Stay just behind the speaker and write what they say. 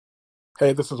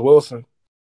Hey, this is Wilson.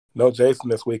 No Jason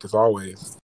this week as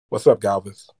always. What's up,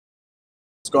 Galvez?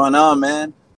 What's going on,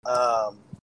 man?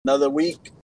 Another week,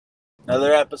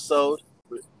 another episode.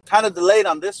 We're kind of delayed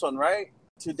on this one, right?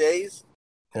 2 days.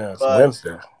 Yeah, it's But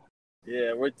Wednesday.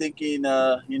 yeah, we're thinking,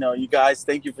 you guys,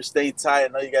 thank you for staying tight. I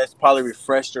know you guys probably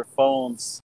refreshed your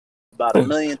phones about a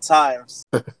million times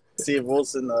to see if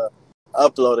Wilson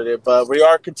uploaded it. But we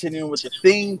are continuing with the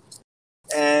theme.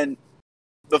 And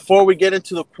before we get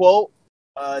into the quote,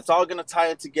 it's all going to tie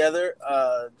it together.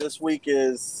 This week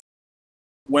is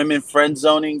women friend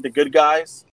zoning the good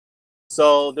guys.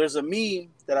 So there's a meme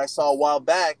that I saw a while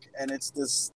back, and it's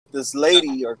this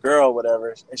lady or girl,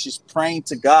 whatever, and she's praying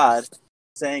to God,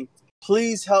 saying,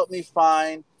 "Please help me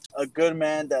find a good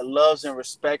man that loves and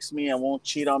respects me and won't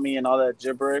cheat on me," and all that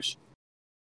gibberish.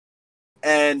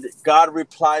 And God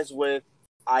replies with,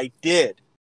 "I did.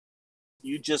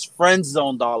 You just friend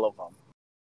zoned all of them."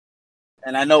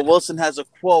 And I know Wilson has a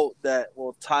quote that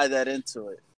will tie that into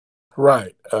it.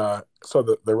 Right. So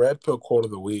the red pill quote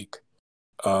of the week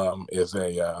is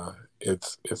the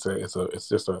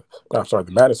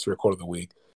manosphere quote of the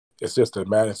week. It's just a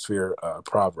manosphere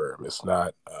proverb. It's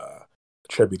not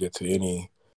attributed to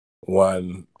any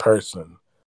one person.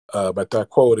 But that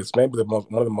quote is maybe one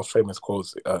of the most famous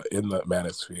quotes in the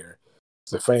manosphere.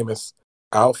 It's the famous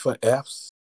Alpha F's,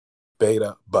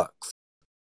 Beta Bucks.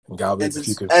 And Galvez,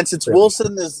 since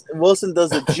Wilson does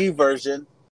the G version,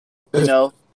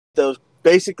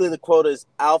 basically the quote is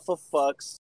Alpha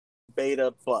fucks,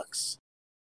 Beta bucks.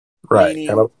 Right.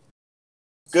 Meaning,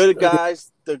 good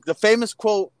guys. The famous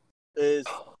quote is,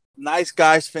 "Nice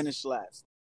guys finish last,"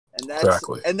 and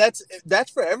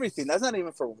that's for everything. That's not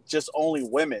even for just only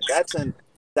women.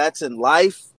 That's in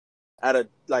life. At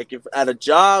a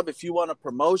job, if you want a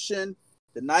promotion,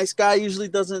 the nice guy usually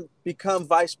doesn't become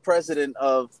vice president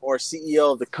of or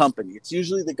CEO of the company. It's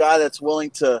usually the guy that's willing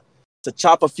to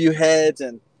chop a few heads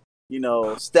and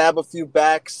stab a few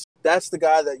backs. That's the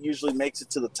guy that usually makes it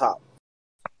to the top.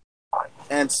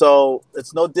 And so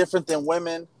it's no different than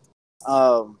women.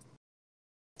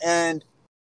 And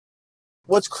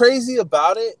what's crazy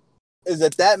about it is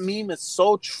that meme is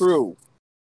so true,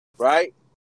 right?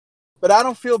 But I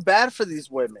don't feel bad for these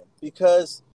women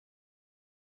because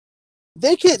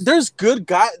there's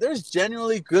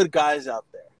genuinely good guys out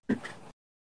there.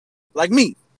 Like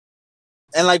me.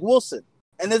 And like Wilson.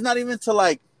 And it's not even to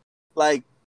like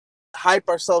hype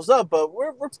ourselves up, but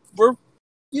we're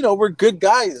good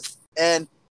guys. And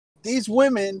these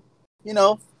women,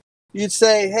 you'd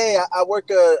say, "Hey, I work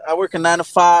a 9 to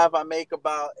 5. I make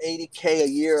about $80K a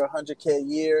year, $100K a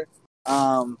year.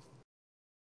 I'm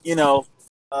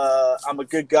a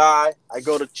good guy. I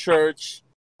go to church.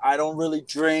 I don't really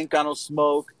drink. I don't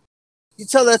smoke." You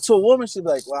tell that to a woman, she'd be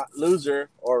like, "Well,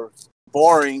 loser," or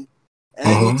 "boring." And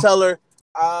then you tell her,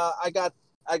 I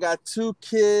got 2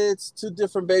 kids, 2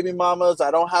 different baby mamas. I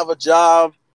don't have a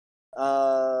job.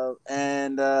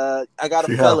 And I got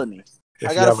a felony.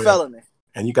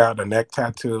 And you got a neck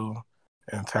tattoo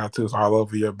and tattoos all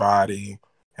over your body,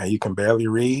 and you can barely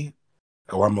read.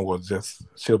 A woman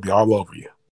she'll be all over you.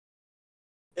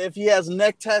 If he has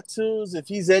neck tattoos, if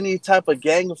he's any type of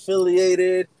gang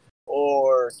affiliated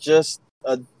or just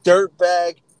a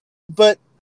dirtbag. But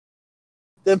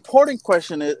the important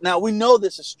question is, now we know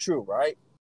this is true, right?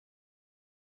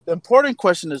 The important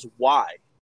question is why.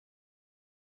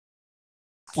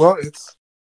 Well,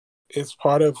 it's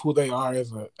part of who they are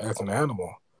as an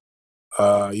animal.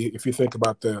 If you think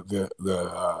about the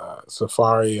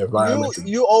safari environment,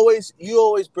 you always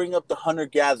bring up the hunter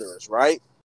gatherers, right?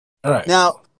 All right.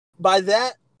 Now, by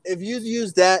that, if you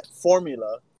use that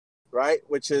formula, right,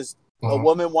 which is a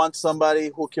woman wants somebody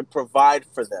who can provide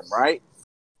for them, right?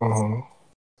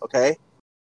 Okay.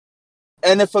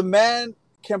 And if a man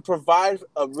can provide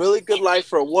a really good life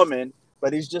for a woman,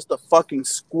 but he's just a fucking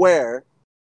square,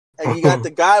 and you got the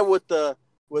guy with the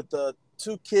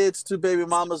 2 kids, 2 baby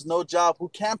mamas, no job, who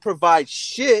can't provide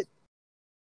shit.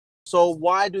 So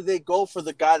why do they go for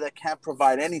the guy that can't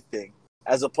provide anything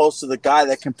as opposed to the guy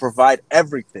that can provide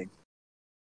everything?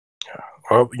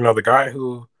 Well, the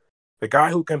guy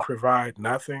who can provide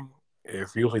nothing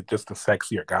is usually just the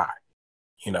sexier guy.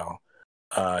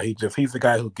 He's the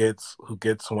guy who gets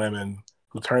women,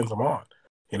 who turns them on.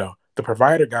 The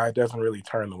provider guy doesn't really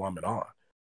turn the woman on.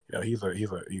 He's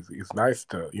nice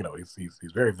to,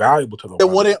 he's very valuable to the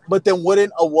woman. Then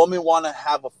wouldn't a woman want to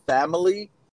have a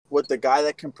family with the guy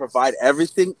that can provide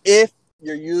everything if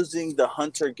you're using the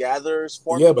hunter-gatherers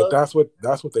formula? Yeah, but that's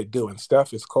what they do, and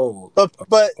Steph is cold. But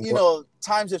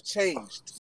times have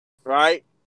changed, right?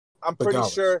 I'm pretty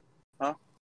sure. Huh?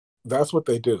 That's what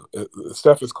they do.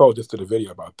 Steph Cole just did a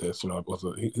video about this. It was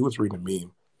he was reading a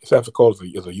meme. Steph Cole is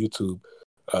a YouTube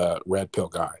red pill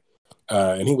guy,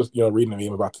 and he was reading a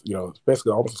meme about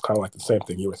basically almost kind of like the same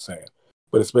thing you were saying,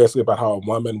 but it's basically about how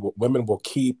women will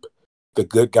keep the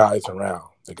good guys around,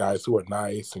 the guys who are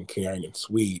nice and caring and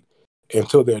sweet,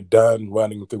 until they're done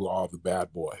running through all the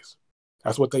bad boys.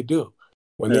 That's what they do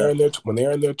when they're in their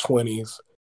 20s.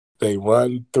 They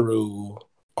run through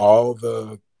all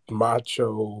the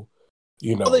macho, all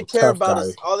they care tough about guy.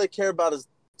 is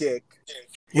dick,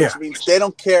 Yeah. which means they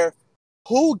don't care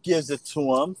who gives it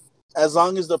to them, as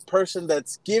long as the person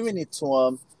that's giving it to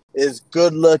them is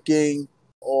good looking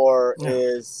or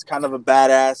is kind of a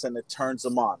badass, and it turns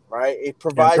them on. Right? It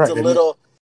provides a little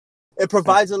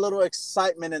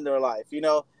excitement in their life.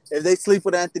 If they sleep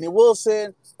with Anthony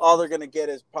Wilson, all they're gonna get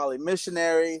is probably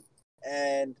missionary,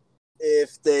 and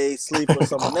if they sleep with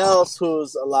someone else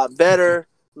who's a lot better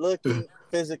looking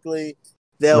physically,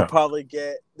 they'll probably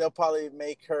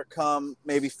make her come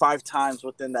maybe 5 times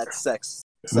within that sex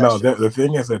session. No, the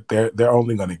thing is that they're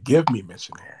only going to give me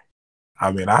missionary.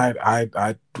 I mean,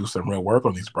 I do some real work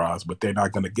on these bras, but they're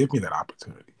not going to give me that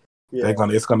opportunity. Yeah.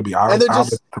 It's going to be and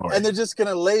they're just going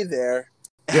to lay there.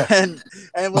 Yeah.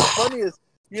 And what's funny is,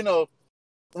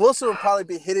 Wilson will probably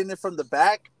be hitting it from the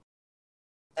back,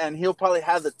 and he'll probably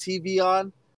have the TV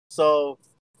on so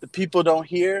the people don't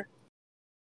hear.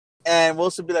 And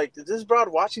Wilson will be like, "Is this broad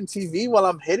watching TV while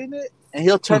I'm hitting it?" And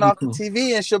he'll turn off the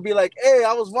TV, and she'll be like, "Hey,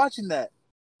 I was watching that."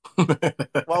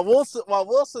 while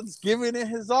Wilson's giving it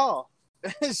his all.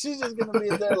 She's just gonna be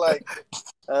in there like,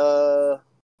 But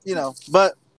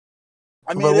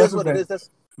I mean, it is what it is.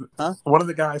 That's one of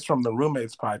the guys from the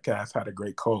Roommates podcast had a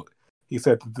great quote. He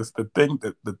said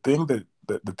that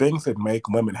the things that make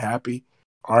women happy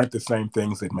aren't the same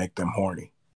things that make them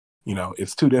horny.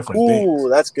 It's two different things. Ooh,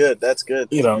 that's good. That's good.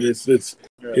 It's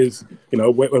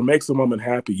what makes a woman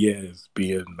happy is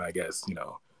being, I guess,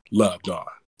 loved on.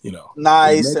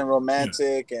 Nice and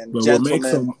romantic and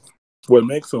gentleman. What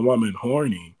makes a woman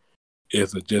horny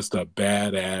is just a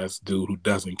badass dude who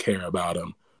doesn't care about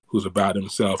him, who's about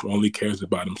himself, only cares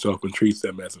about himself, and treats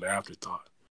them as an afterthought.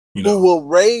 Who will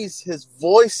raise his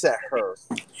voice at her?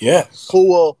 Yes.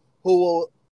 Who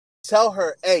will tell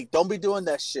her, "Hey, don't be doing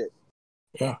that shit."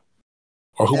 Yeah.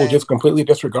 Or who will just completely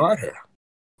disregard her.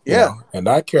 Yeah. And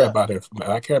I care about her.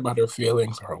 I care about her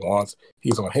feelings, her wants.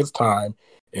 He's on his time,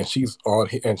 and she's on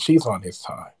his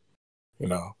time.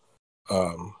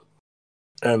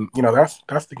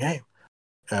 That's the game.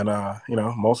 And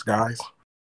most guys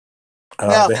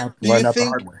now, they have to learn that the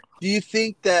hard way. Do you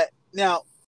think that now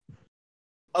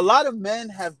a lot of men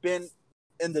have been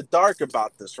in the dark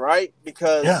about this, right?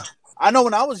 Because I know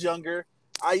when I was younger,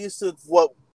 I used to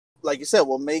like you said,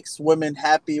 what makes women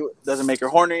happy doesn't make her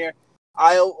hornier.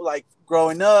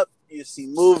 Growing up, you see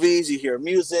movies, you hear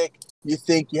music, you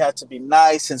think you have to be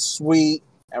nice and sweet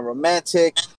and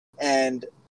romantic, and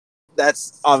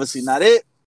that's obviously not it.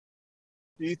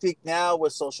 Do you think now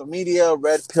with social media,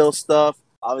 red pill stuff,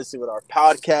 obviously with our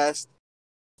podcast,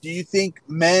 do you think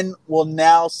men will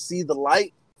now see the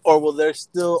light, or will there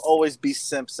still always be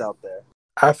simps out there?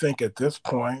 I think at this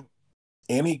point,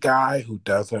 any guy who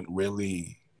doesn't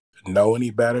really know any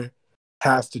better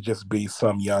has to just be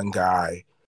some young guy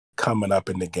coming up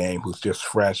in the game who's just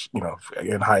fresh,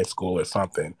 in high school or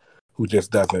something, who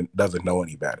just doesn't know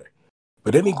any better.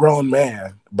 But any grown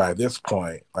man by this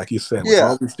point, like you said, with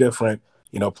all these different,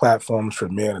 platforms for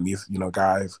men and these,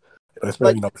 guys, it's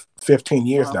been, 15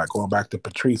 years now, going back to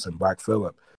Patrice and Black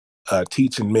Phillip,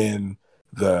 teaching men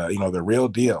the real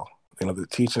deal,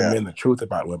 teaching men the truth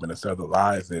about women instead of the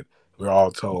lies that we're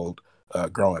all told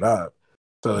growing up.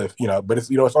 So but it's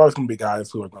it's always going to be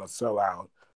guys who are going to sell out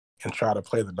and try to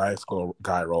play the nice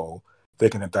guy role,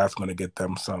 thinking that that's going to get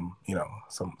them some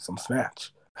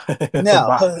snatch.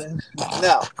 Now,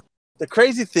 the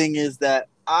crazy thing is that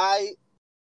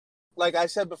like I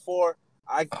said before,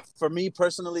 for me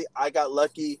personally, I got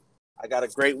lucky. I got a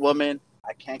great woman.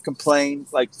 I can't complain.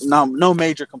 Like no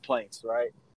major complaints,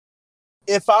 right?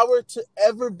 If I were to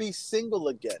ever be single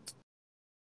again,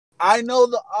 I know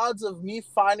the odds of me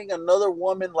finding another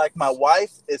woman like my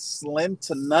wife is slim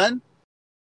to none.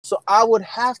 So I would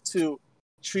have to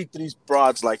treat these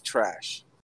broads like trash.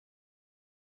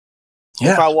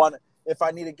 Yeah. If I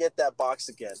need to get that box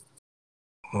again.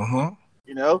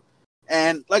 Mm-hmm.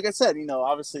 And like I said,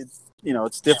 obviously,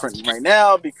 it's different right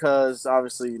now because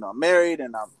obviously, I'm married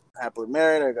and I'm happily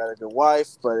married. I got a good wife.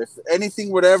 But if anything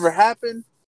would ever happen,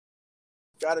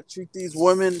 got to treat these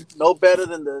women no better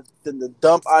than the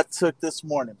dump I took this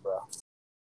morning, bro.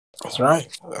 That's right.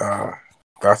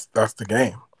 That's the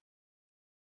game.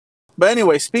 But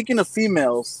anyway, speaking of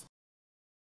females,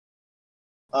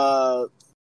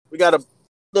 We got a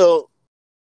little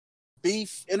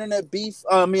beef, internet beef.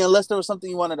 Unless there was something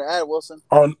you wanted to add, Wilson.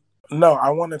 Oh no, I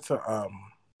wanted to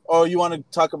Oh, you want to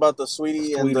talk about the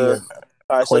Saweetie and Saweetie the? and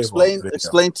All right, so Quavo video.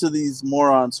 explain to these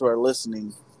morons who are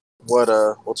listening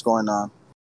what's going on.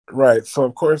 Right. So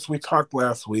of course we talked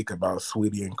last week about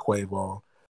Saweetie and Quavo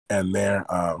and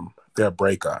their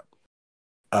breakup.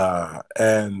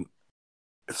 And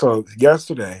so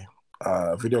yesterday,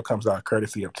 a video comes out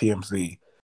courtesy of TMZ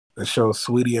that shows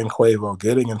Saweetie and Quavo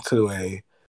getting into an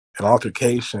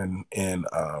altercation in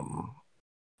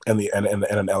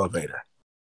an elevator.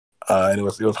 And it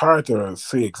was hard to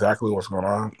see exactly what's going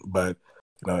on, but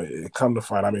it come to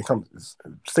find. It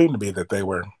seemed to be that they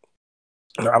were.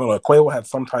 I don't know. Quavo had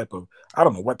some type of. I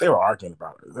don't know what they were arguing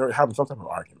about. They were having some type of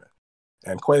argument,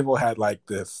 and Quavo had like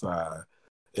this.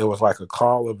 It was like a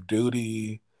Call of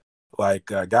Duty.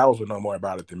 Like Galvez would know more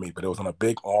about it than me, but it was in a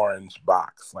big orange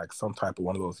box, like some type of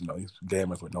one of those. These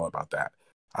gamers would know about that.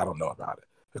 I don't know about it.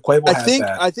 But Quavo had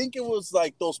that. I think it was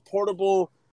like those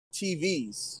portable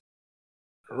TVs.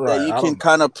 Right, that you can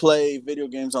kind of play video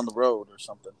games on the road or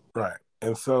something. Right.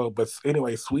 And so, but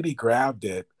anyway, Saweetie grabbed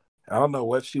it. I don't know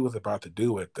what she was about to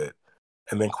do with it.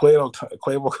 And then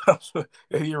Quavo comes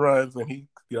and he runs and he,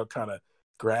 kind of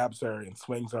grabs her and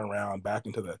swings her around back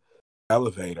into the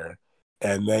elevator.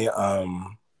 And they, But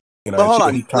hold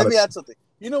on. Let me add something.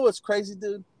 You know what's crazy,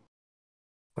 dude?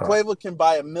 Quavo can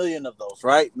buy 1 million of those,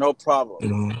 right? No problem.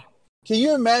 Mm-hmm. Can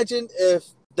you imagine if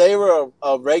they were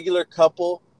a regular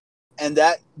couple and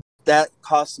that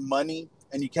costs money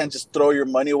and you can't just throw your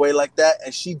money away like that,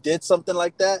 and she did something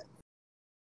like that?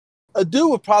 A dude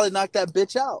would probably knock that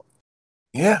bitch out.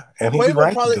 Yeah, and he'd be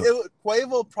right.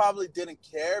 Quavo probably didn't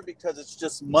care because it's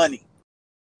just money.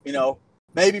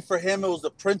 Maybe for him it was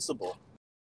the principle.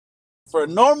 For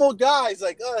normal guys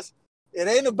like us, it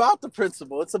ain't about the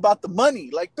principle. It's about the money.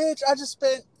 Like, bitch, I just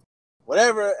spent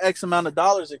whatever X amount of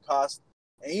dollars it cost,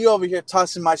 and you over here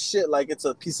tossing my shit like it's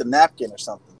a piece of napkin or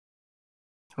something.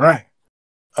 Right.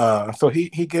 So he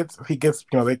gets they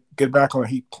get back on.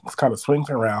 He kind of swings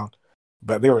around,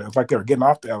 but it's like they were getting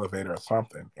off the elevator or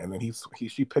something, and then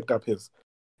she picked up his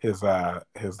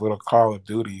little Call of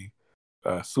Duty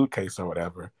suitcase or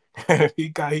whatever. he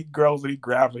grabs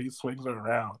her, he swings her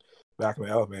around back in the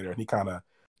elevator, and he kind of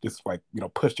just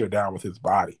pushed her down with his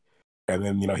body, and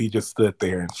then he just stood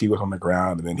there, and she was on the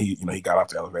ground, and then he got off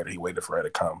the elevator. He waited for her to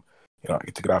come, to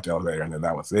get off the elevator, and then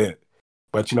that was it.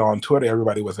 But on Twitter,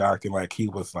 everybody was acting like he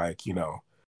was like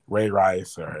Ray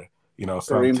Rice or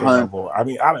some terrible. I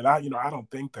mean, I don't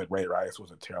think that Ray Rice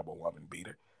was a terrible woman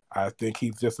beater. I think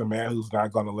he's just a man who's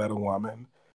not going to let a woman,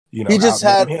 He just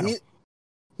had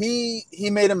he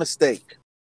made a mistake,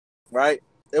 right?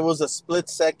 It was a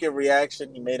split-second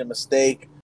reaction. He made a mistake,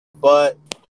 but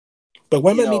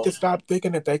women need to stop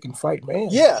thinking that they can fight men.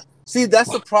 Yeah, see, that's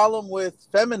the problem with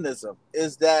feminism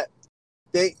is that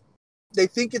they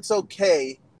think it's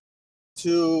okay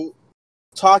to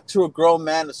talk to a grown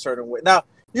man a certain way. Now,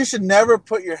 you should never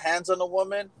put your hands on a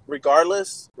woman,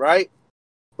 regardless, right?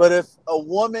 But if a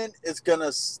woman is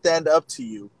gonna stand up to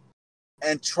you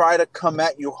and try to come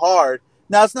at you hard,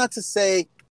 now it's not to say,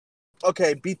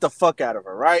 okay, beat the fuck out of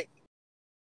her, right?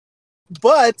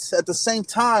 But at the same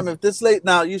time, if this late,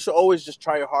 now you should always just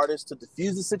try your hardest to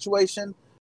diffuse the situation.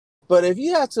 But if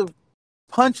you have to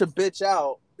punch a bitch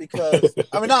out because,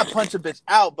 not punch a bitch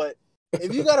out, but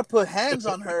if you got to put hands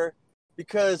on her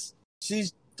because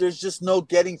there's just no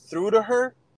getting through to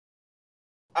her.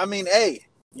 Hey,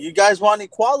 you guys want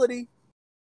equality,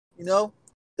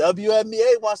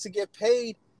 WNBA wants to get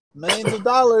paid millions of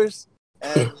dollars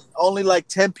and only like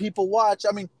 10 people watch.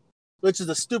 Which is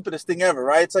the stupidest thing ever,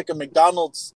 right? It's like a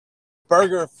McDonald's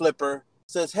burger flipper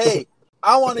says, hey,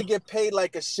 I want to get paid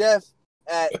like a chef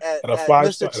at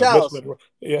Mr. Chow's.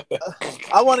 Yeah.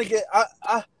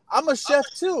 I'm a chef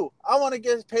too. I want to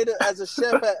get paid as a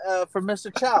chef for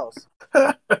Mr. Chow's.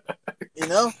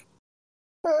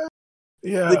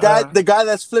 Yeah. The guy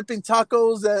that's flipping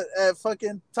tacos at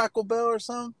fucking Taco Bell or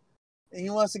something, and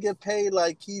he wants to get paid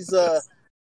like he's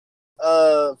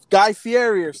Guy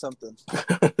Fieri or something.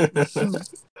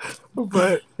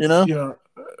 But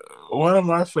one of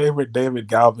my favorite David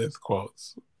Galvez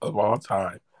quotes of all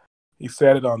time. He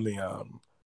said it on the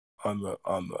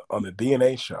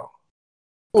DNA show.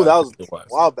 Oh, that was a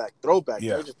while back. Throwback.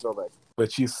 Yeah. Major throwback.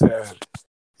 But you said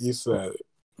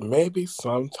maybe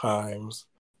sometimes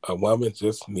a woman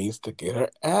just needs to get her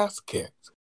ass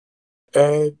kicked.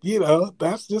 And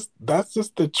that's just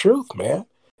the truth, man.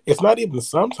 It's not even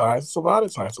sometimes, it's a lot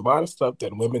of times. A lot of stuff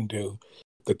that women do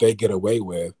that they get away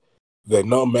with that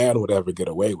no man would ever get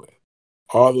away with.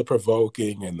 all the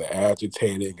provoking and the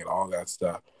agitating and all that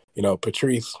stuff.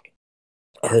 Patrice,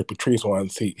 I heard Patrice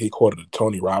once, he quoted a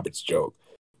Tony Roberts joke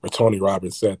where Tony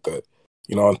Roberts said that,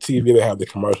 on TV they have the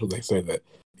commercials, they say that,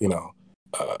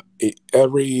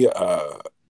 every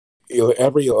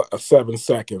 7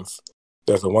 seconds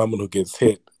there's a woman who gets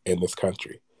hit in this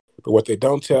country. But what they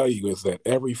don't tell you is that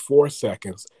every 4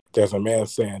 seconds there's a man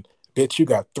saying, bitch, you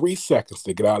got 3 seconds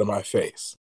to get out of my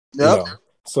face. Yep.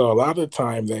 So a lot of the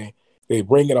time they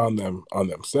bring it on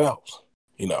themselves,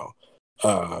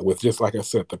 with, just like I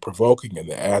said, the provoking and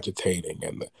the agitating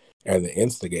and the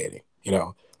instigating.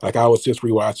 Like I was just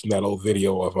rewatching that old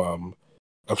video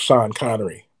of Sean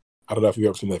Connery. I don't know if you've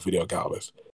ever seen that video,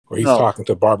 Galvez, where he's talking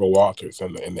to Barbara Walters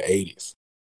in the 80s,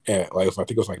 and I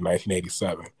think it was like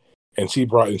 1987, and she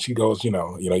goes, you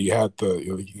had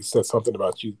you said something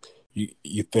about you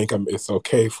think it's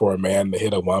okay for a man to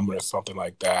hit a woman or something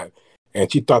like that. And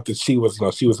she thought that she was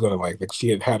going to like she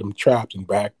had him trapped and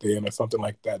backed in or something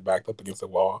like that, backed up against the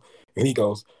wall. And he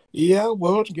goes, yeah,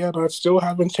 well, yeah, I still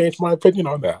haven't changed my opinion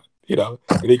on that,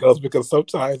 And he goes, because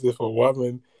sometimes if a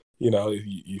woman,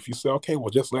 if you say, okay, well,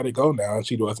 just let it go now, and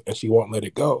she won't let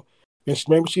it go, then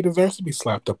maybe she deserves to be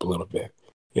slapped up a little bit,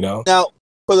 Now,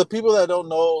 for the people that don't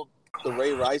know the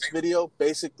Ray Rice video,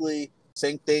 basically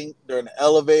same thing. They're in an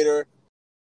elevator.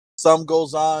 Some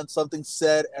goes on, something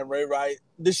said, and Ray Rice.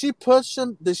 Did she push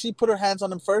him? Did she put her hands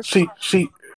on him first?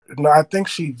 No, I think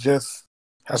she just.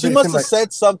 She must have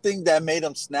said something that made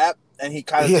him snap, and he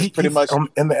kind of pretty much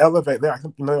in the elevator. I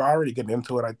think they're already getting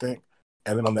into it, I think.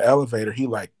 And then on the elevator, he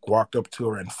like walked up to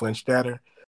her and flinched at her,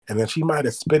 and then she might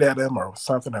have spit at him or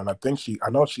something. And I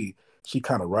know she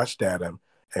kind of rushed at him,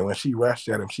 and when she rushed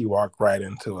at him, she walked right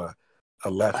into a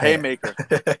left haymaker.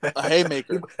 A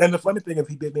haymaker. And the funny thing is,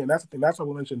 he didn't. And that's the thing. That's why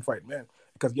women shouldn't fight men,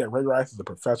 because Ray Rice is a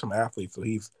professional athlete, so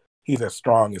he's as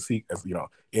strong as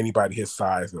anybody his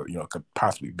size could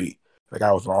possibly be. The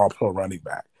guy was an all-pro running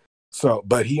back. So,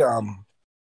 but he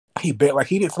bit like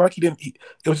he didn't. It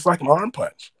was just like an arm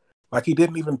punch. Like he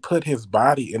didn't even put his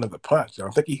body into the punch. I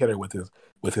don't think he hit her with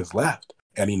his left,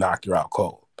 and he knocked her out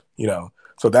cold.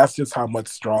 So that's just how much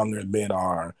stronger men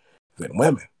are than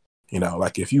women.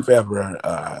 Like if you've ever,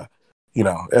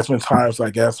 there's been times, I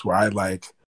guess, where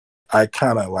I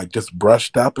kind of like just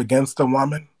brushed up against a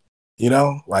woman,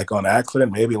 like on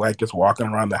accident, maybe like just walking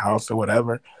around the house or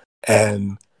whatever,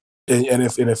 and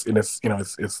it's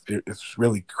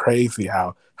really crazy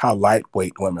how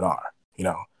lightweight women are.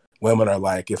 Women are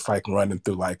like, it's like running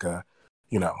through like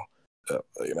women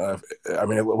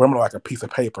are like a piece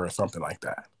of paper or something like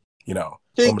that.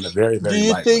 Women are very, very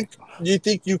lightweight. Do you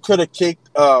think you could have kicked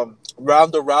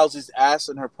Ronda Rousey's ass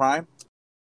in her prime?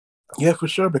 Yeah, for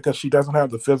sure, because she doesn't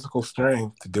have the physical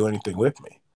strength to do anything with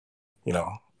me.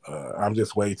 I'm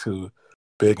just way too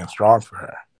big and strong for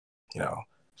her.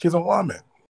 She's a woman.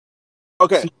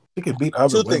 Okay. She can beat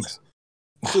other women.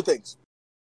 Two things.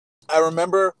 I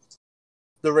remember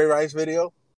the Ray Rice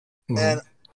video, and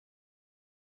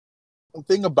the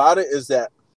thing about it is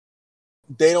that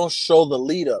they don't show the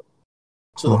lead up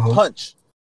to the punch.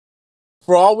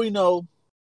 For all we know,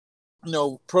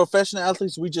 professional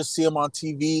athletes, we just see them on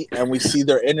TV and we see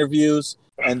their interviews,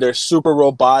 and they're super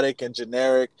robotic and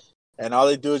generic, and all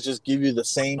they do is just give you the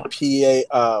same PC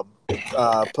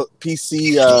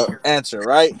answer,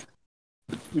 right?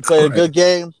 You play a good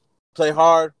game, play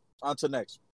hard, on to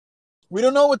next. We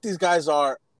don't know what these guys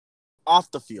are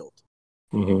off the field.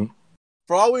 Mm-hmm.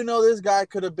 For all we know, this guy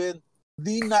could have been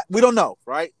we don't know,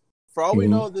 right? For all we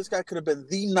know, this guy could have been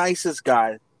the nicest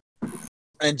guy,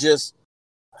 and just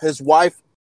his wife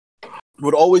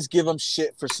would always give him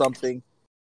shit for something,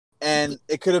 and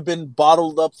it could have been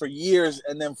bottled up for years,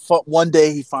 and then one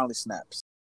day he finally snaps.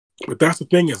 But that's the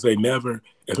thing, is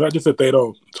it's not just that they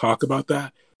don't talk about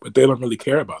that, but they don't really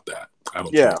care about that. I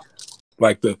don't think.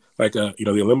 Like the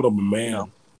Illimitable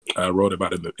Man wrote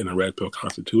about it in the Red Pill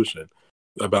Constitution,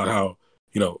 about how,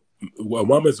 a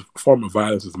woman's form of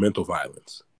violence is mental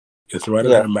violence. It's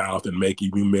running her mouth and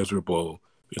making you miserable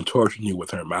and torturing you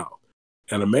with her mouth.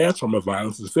 And a man's form of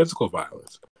violence is physical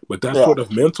violence. But that sort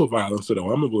of mental violence that a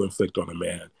woman will inflict on a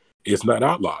man is not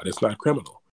outlawed. It's not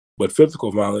criminal. But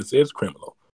physical violence is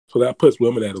criminal. So that puts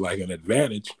women at like an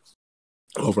advantage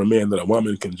over men, that a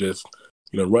woman can just,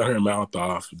 run her mouth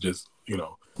off, just,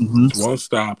 won't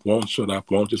stop, won't shut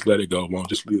up, won't just let it go, won't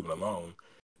just leave it alone.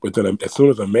 But then as soon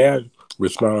as a man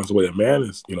responds the way a man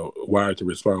is, wired to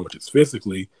respond, which is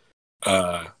physically,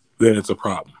 then it's a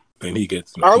problem. Then he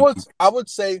gets. I would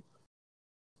say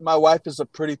my wife is a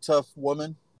pretty tough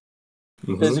woman.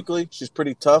 Physically, she's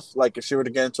pretty tough. Like if she were to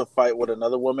get into a fight with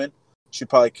another woman, she'd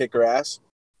probably kick her ass.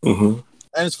 And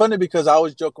it's funny because I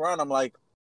always joke around. I'm like,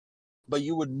 but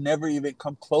you would never even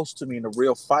come close to me in a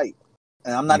real fight.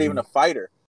 And I'm not even a fighter.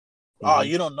 Oh,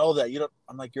 you don't know that. You don't.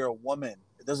 I'm like, you're a woman.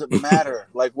 It doesn't matter.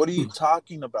 Like, what are you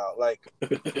talking about? Like,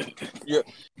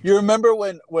 you remember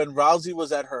when Rousey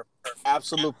was at her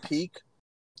absolute peak,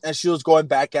 and she was going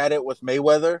back at it with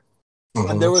Mayweather,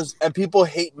 and people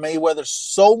hate Mayweather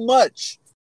so much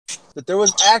that there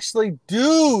was actually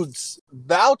dudes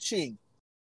vouching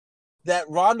that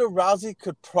Ronda Rousey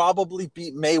could probably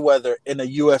beat Mayweather in a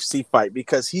UFC fight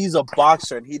because he's a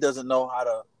boxer and he doesn't know how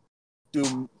to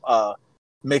do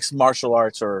mixed martial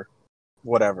arts or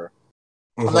whatever.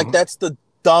 I'm like, that's the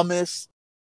dumbest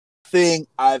thing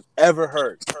I've ever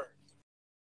heard.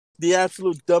 The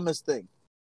absolute dumbest thing.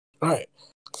 Right.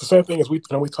 It's the same thing as we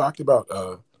talked about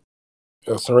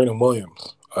Serena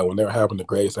Williams when they were having the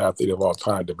greatest athlete of all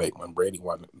time debate when Brady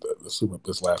won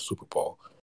this last Super Bowl.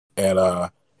 And I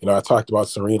talked about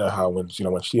Serena, how when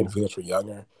she and Venus were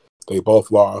younger, they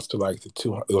both lost to like it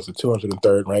was the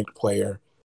 203rd ranked player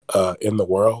in the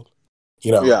world.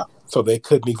 So they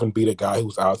couldn't even beat a guy who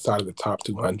was outside of the top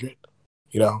 200.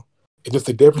 It's just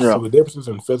the difference. So the differences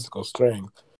in physical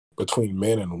strength between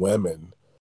men and women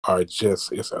are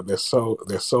just they're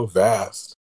so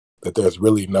vast that there's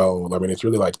really no. I mean, it's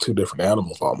really like two different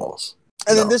animals almost.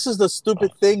 And then this is the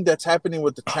stupid thing that's happening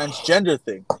with the transgender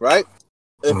thing, right?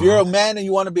 If you're a man and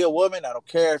you want to be a woman, I don't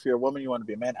care. If you're a woman, you want to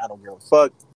be a man, I don't give a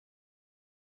fuck.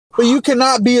 But you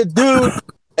cannot be a dude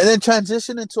and then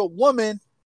transition into a woman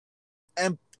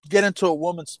and get into a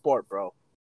woman's sport, bro.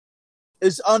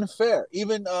 It's unfair.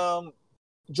 Even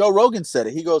Joe Rogan said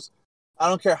it. He goes, I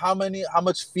don't care how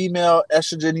much female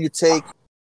estrogen you take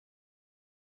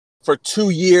for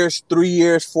 2 years, 3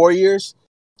 years, 4 years,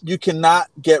 you cannot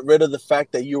get rid of the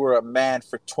fact that you were a man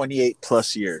for 28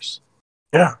 plus years.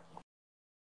 Yeah.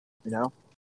 And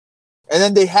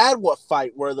then they had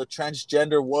fight where the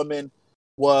transgender woman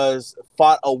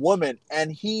fought a woman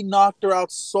and he knocked her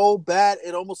out so bad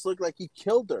it almost looked like he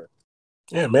killed her.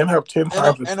 Yeah, men have 10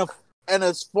 times. And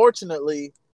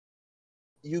unfortunately,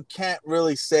 you can't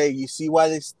really say, you see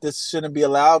why this shouldn't be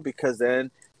allowed, because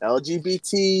then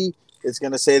LGBT is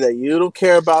going to say that you don't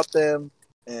care about them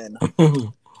and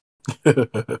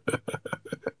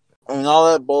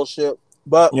all that bullshit.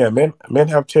 But yeah, men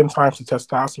have 10 times the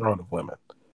testosterone of women.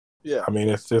 Yeah, I mean,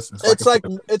 it's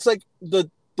like the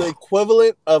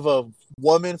equivalent of a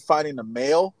woman fighting a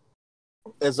male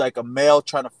is like a male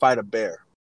trying to fight a bear.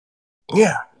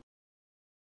 Yeah,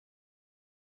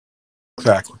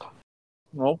 exactly.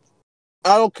 No,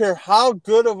 I don't care how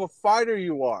good of a fighter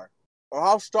you are or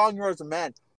how strong you are as a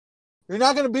man. You're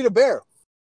not going to beat a bear.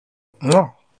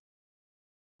 No,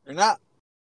 you're not.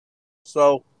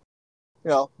 So,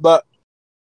 but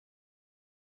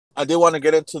I did want to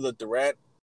get into the Durant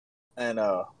and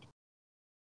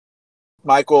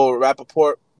Michael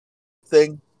Rappaport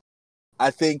thing.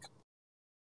 I think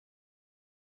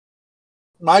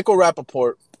Michael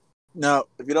Rappaport, now,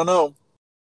 if you don't know,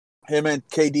 him and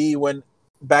KD went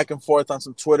back and forth on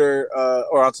some Twitter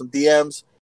or on some DMs,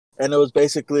 and it was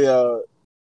basically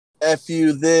F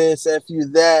you this, F you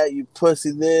that, you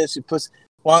pussy this, you pussy.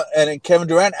 Well, and then Kevin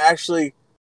Durant actually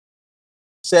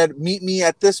said, meet me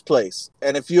at this place.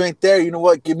 And if you ain't there, you know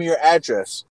what? Give me your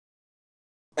address.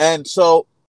 And so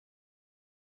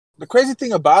the crazy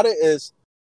thing about it is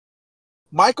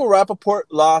Michael Rappaport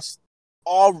lost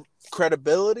all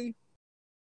credibility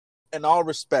and all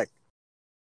respect.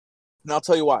 And I'll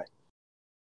tell you why.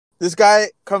 This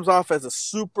guy comes off as a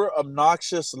super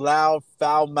obnoxious, loud,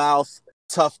 foul-mouthed,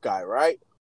 tough guy, right?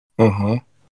 Mm-hmm.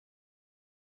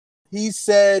 He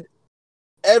said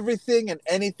everything and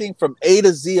anything from A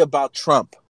to Z about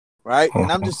Trump, right? Mm-hmm.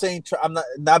 And I'm just saying, I'm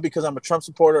not because I'm a Trump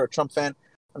supporter or a Trump fan.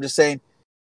 I'm just saying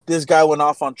this guy went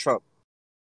off on Trump.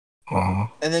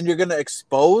 Mm-hmm. And then you're going to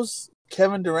expose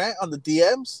Kevin Durant on the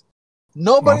DMs?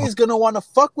 Nobody's going to want to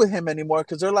fuck with him anymore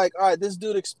because they're like, all right, this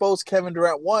dude exposed Kevin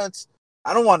Durant once.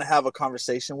 I don't want to have a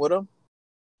conversation with him.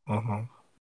 Mm-hmm.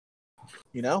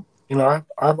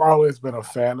 I've always been a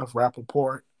fan of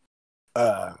Rappaport.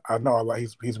 I know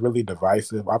he's really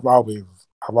divisive. I've always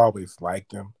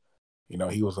liked him.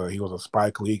 He was a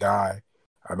Spike Lee guy.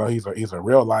 I know he's a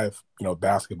real life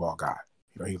basketball guy.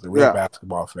 He's a real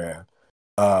basketball fan.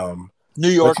 New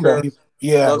Yorker.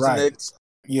 Loves right. Knicks.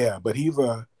 Yeah, but he's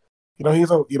a like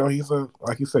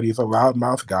you said, he's a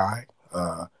loudmouth guy.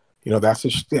 That's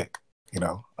his shtick.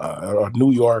 A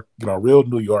New York, real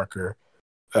New Yorker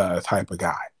type of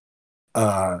guy.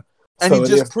 And he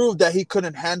just proved that he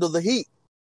couldn't handle the heat.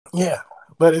 Yeah,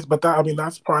 but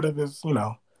that's part of his.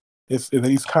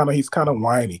 He's kind of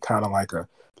whiny, kind of like a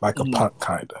punk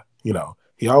kind of.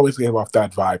 He always gave off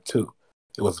that vibe too.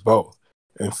 It was both.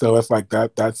 And so it's like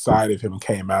that side of him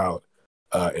came out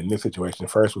in this situation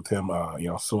first with him,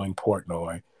 suing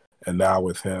Portnoy, and now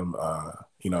with him,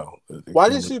 Why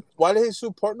did he sue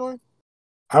Portnoy?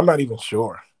 I'm not even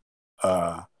sure.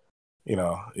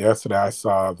 Yesterday I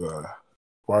saw the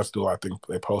Barstool. I think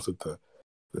they posted the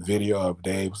video of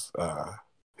Dave's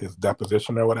his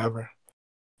deposition or whatever.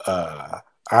 I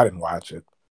didn't watch it.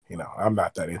 I'm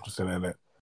not that interested in it.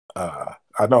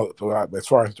 I know as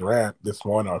far as Durant this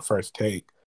morning on First Take,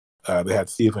 they had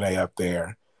Stephen A. up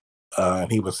there,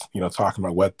 and he was talking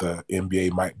about what the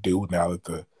NBA might do now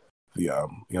that now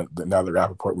that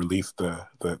Rappaport released the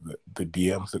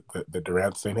DMs that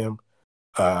Durant sent him.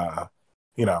 I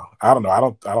don't know. I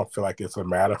don't feel like it's a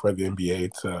matter for the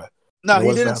NBA to. No,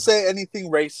 he didn't say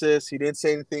anything racist. He didn't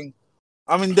say anything.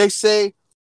 I mean, they say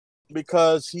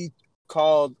because he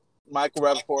called Michael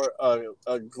Rappaport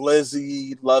a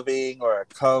glizzy loving or a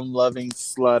cum loving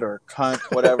slut or cunt,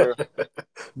 whatever,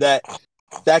 that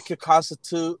could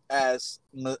constitute as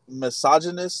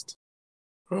misogynist.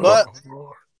 But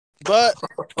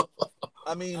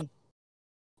I mean,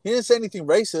 he didn't say anything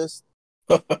racist.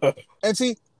 And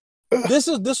see, this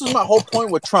is my whole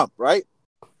point with Trump, right?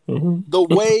 Mm-hmm. The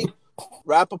way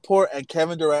Rappaport and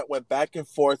Kevin Durant went back and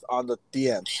forth on the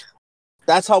DMs.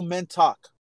 That's how men talk.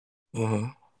 Mm-hmm.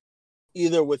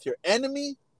 Either with your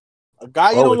enemy, a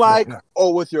guy you don't like,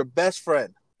 or with your best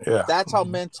friend. Yeah. That's how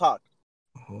men talk.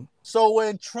 Mm-hmm. So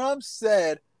when Trump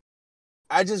said,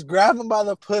 I just grabbed him by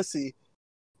the pussy,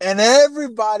 and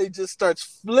everybody just starts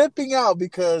flipping out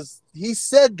because he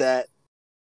said that,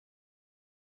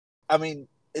 I mean,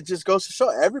 it just goes to show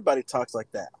everybody talks like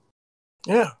that.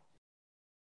 Yeah.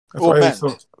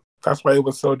 That's why it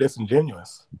was so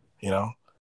disingenuous, Yeah.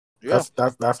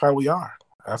 That's how we are.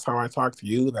 That's how I talk to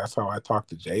you. That's how I talk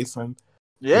to Jason.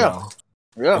 Yeah.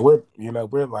 Yeah.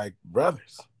 And we're like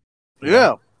brothers.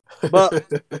 Yeah. But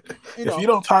if you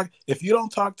don't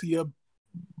talk to your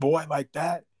boy like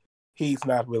that, he's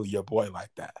not really your boy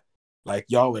like that. Like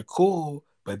y'all are cool,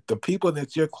 but the people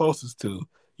that you're closest to,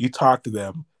 you talk to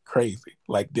them crazy,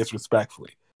 like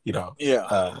disrespectfully.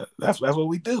 Yeah. That's what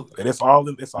we do, and it's all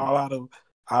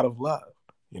out of love.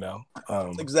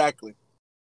 Exactly.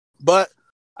 But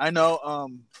I know.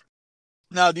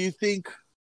 Now, do you think?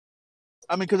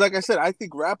 I mean, because like I said, I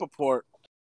think Rappaport,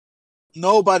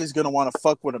 nobody's gonna want to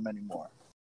fuck with him anymore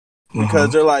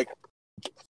because they're like.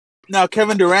 Now,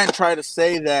 Kevin Durant tried to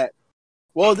say that.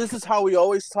 Well, this is how we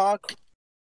always talk,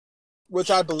 which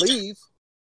I believe.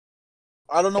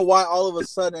 I don't know why all of a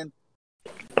sudden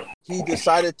he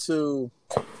decided to,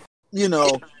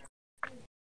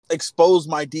 expose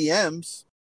my DMs,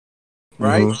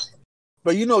 right? Mm-hmm.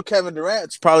 But Kevin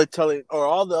Durant's probably telling, or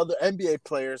all the other NBA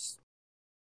players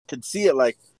can see it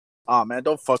like, oh man,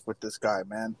 don't fuck with this guy,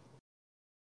 man.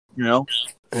 And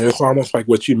it's almost like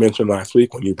what you mentioned last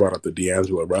week when you brought up the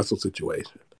D'Angelo Russell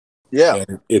situation. Yeah.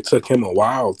 And it took him a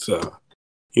while to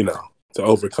get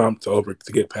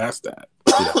past that.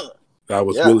 That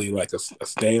was really like a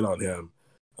stain on him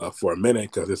for a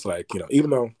minute, because it's like, even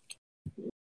though,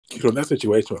 that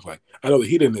situation was like, I know that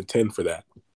he didn't intend for that.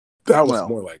 That was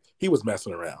more like he was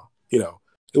messing around. It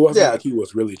wasn't like he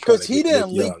was really trying to. Because he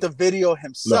didn't leak the video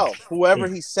himself. No. Whoever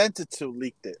he sent it to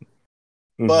leaked it.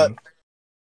 Mm-hmm. But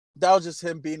that was just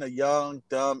him being a young,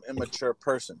 dumb, immature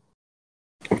person.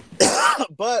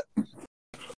 But,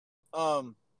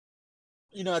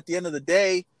 at the end of the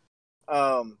day,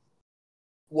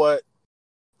 what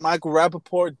Michael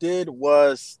Rappaport did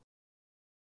was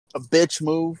a bitch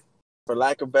move, for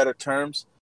lack of better terms,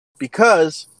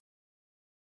 because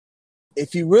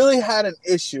if you really had an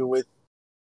issue with,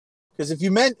 because if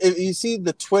you see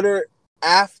the Twitter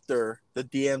after the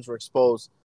DMs were exposed,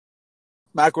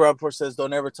 Michael Rappaport says,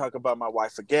 don't ever talk about my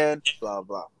wife again, blah,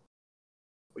 blah.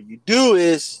 What you do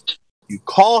is you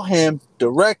call him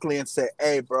directly and say,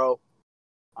 hey, bro,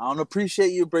 I don't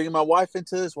appreciate you bringing my wife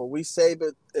into this. What we say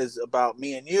is about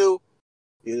me and you.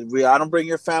 I don't bring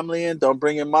your family in. Don't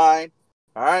bring in mine.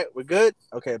 All right, we're good?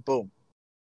 Okay, boom.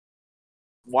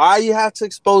 Why you have to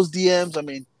expose DMs? I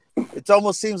mean, it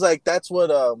almost seems like that's what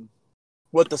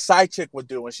the side chick would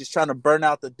do when she's trying to burn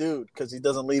out the dude because he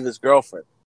doesn't leave his girlfriend.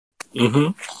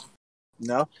 Mm-hmm.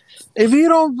 If you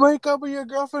don't break up with your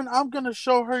girlfriend, I'm going to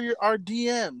show her our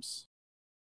DMs.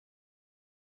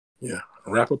 Yeah.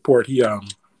 Rappaport, he hurt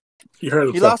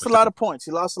himself. He lost a lot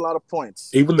of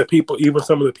points. Even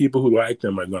some of the people who liked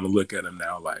him are going to look at him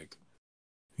now like,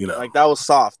 like that was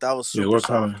soft. That was super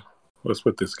soft. What's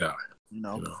with this guy?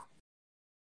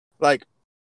 Like,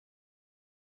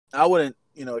 I wouldn't,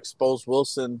 expose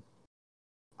Wilson.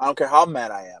 I don't care how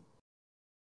mad I am.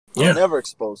 I'll never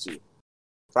expose you.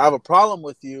 If I have a problem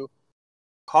with you,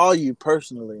 call you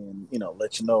personally and,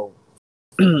 let you know,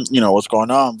 what's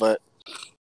going on. But,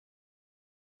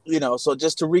 so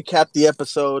just to recap the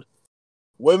episode,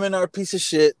 women are a piece of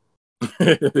shit.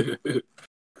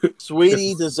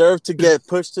 Saweetie deserved to get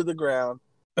pushed to the ground.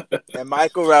 And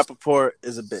Michael Rappaport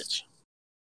is a bitch.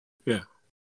 Yeah.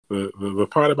 The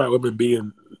part about women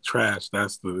being trash,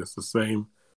 it's the same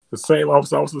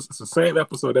almost it's the same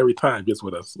episode every time, just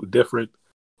with a different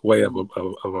way of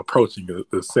approaching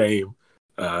the same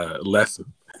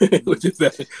lesson, which is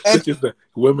that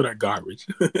women are garbage.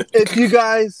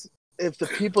 If the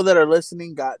people that are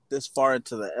listening got this far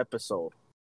into the episode,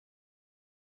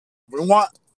 we want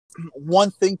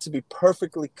one thing to be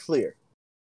perfectly clear.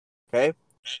 Okay?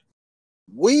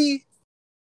 We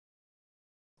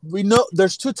know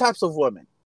there's two types of women.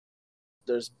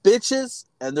 There's bitches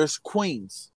and there's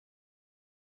queens.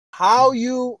 How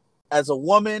you, as a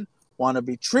woman, want to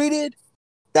be treated,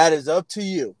 that is up to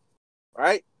you.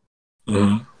 Right?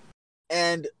 Mm-hmm.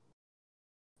 And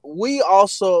we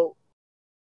also,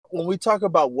 when we talk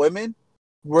about women,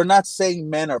 we're not saying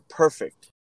men are perfect.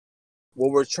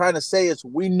 What we're trying to say is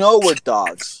we know we're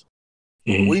dogs.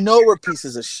 Mm-hmm. We know we're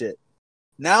pieces of shit.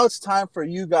 Now it's time for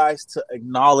you guys to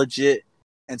acknowledge it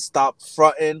and stop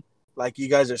fronting like you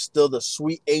guys are still the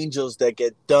sweet angels that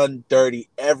get done dirty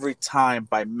every time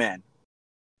by men.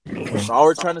 That's all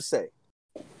we're trying to say.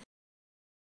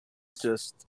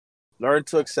 Just learn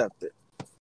to accept it.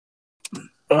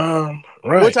 Right.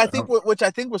 Which I think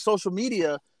with social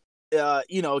media,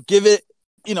 give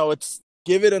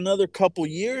it another couple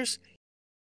years.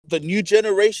 The new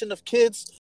generation of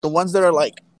kids, the ones that are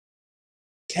like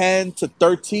 10 to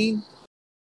 13,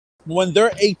 when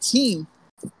they're 18,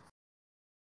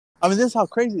 I mean, this is how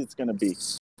crazy it's going to be.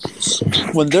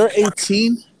 When they're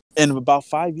 18, in about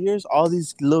 5 years, all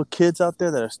these little kids out there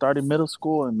that are starting middle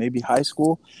school and maybe high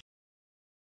school,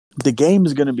 the game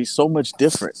is going to be so much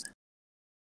different.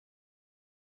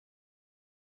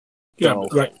 Yeah, so,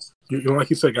 like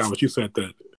you said, guys, but you said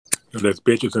that there's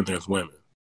bitches and there's women.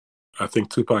 I think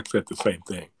Tupac said the same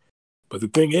thing. But the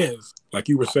thing is, like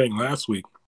you were saying last week,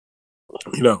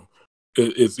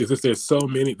 it's just there's so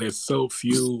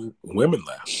few women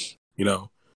left.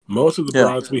 Most of the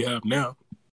brides we have now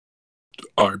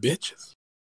are bitches.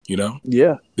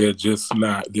 Yeah. They're just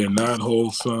not. They're not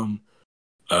wholesome.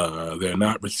 They're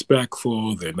not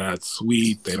respectful. They're not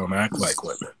sweet. They don't act like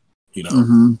women.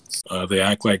 They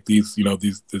act like these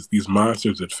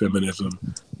monsters that feminism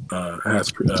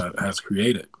has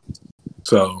created.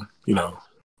 So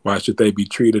why should they be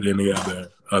treated any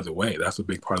other way? That's a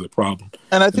big part of the problem.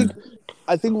 And I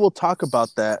think we'll talk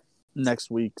about that next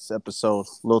week's episode.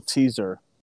 Little teaser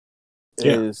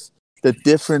is the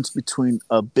difference between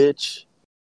a bitch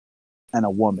and a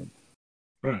woman.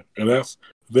 Right, and that's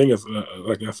the thing is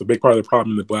that's a big part of the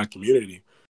problem in the black community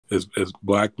is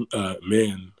black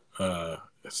men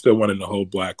still wanting to hold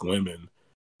black women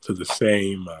to the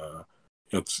same.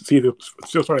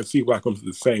 Still trying to see black women to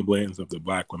the same lens of the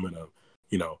black women of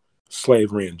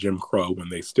slavery and Jim Crow, when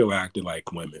they still acted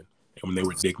like women and when they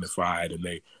were dignified and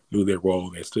they knew their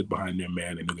role, they stood behind their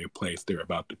man, they knew their place. They're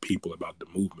about the people, about the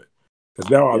movement. Because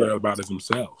now all they're about is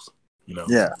themselves.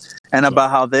 Yeah, and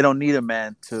about how they don't need a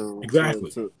man to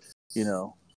exactly.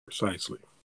 Precisely.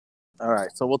 All right,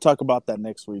 so we'll talk about that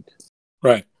next week.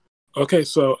 Right. Okay,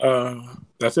 so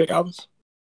that's it, Galvez?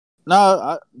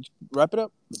 No, wrap it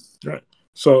up. All right.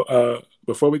 So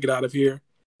before we get out of here,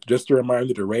 just a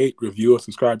reminder to rate, review, and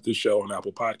subscribe to the show on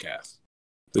Apple Podcasts.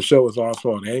 The show is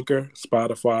also on Anchor,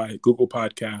 Spotify, Google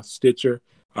Podcasts, Stitcher,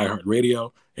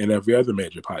 iHeartRadio, and every other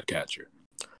major podcatcher.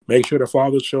 Make sure to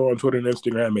follow the show on Twitter and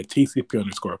Instagram at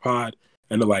TCP_pod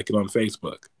and to like it on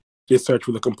Facebook. Just search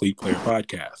for the Complete Player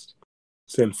Podcast.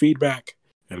 Send feedback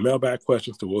and mailbag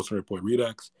questions to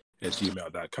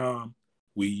WilsonReportRedux@gmail.com.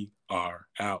 We are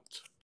out.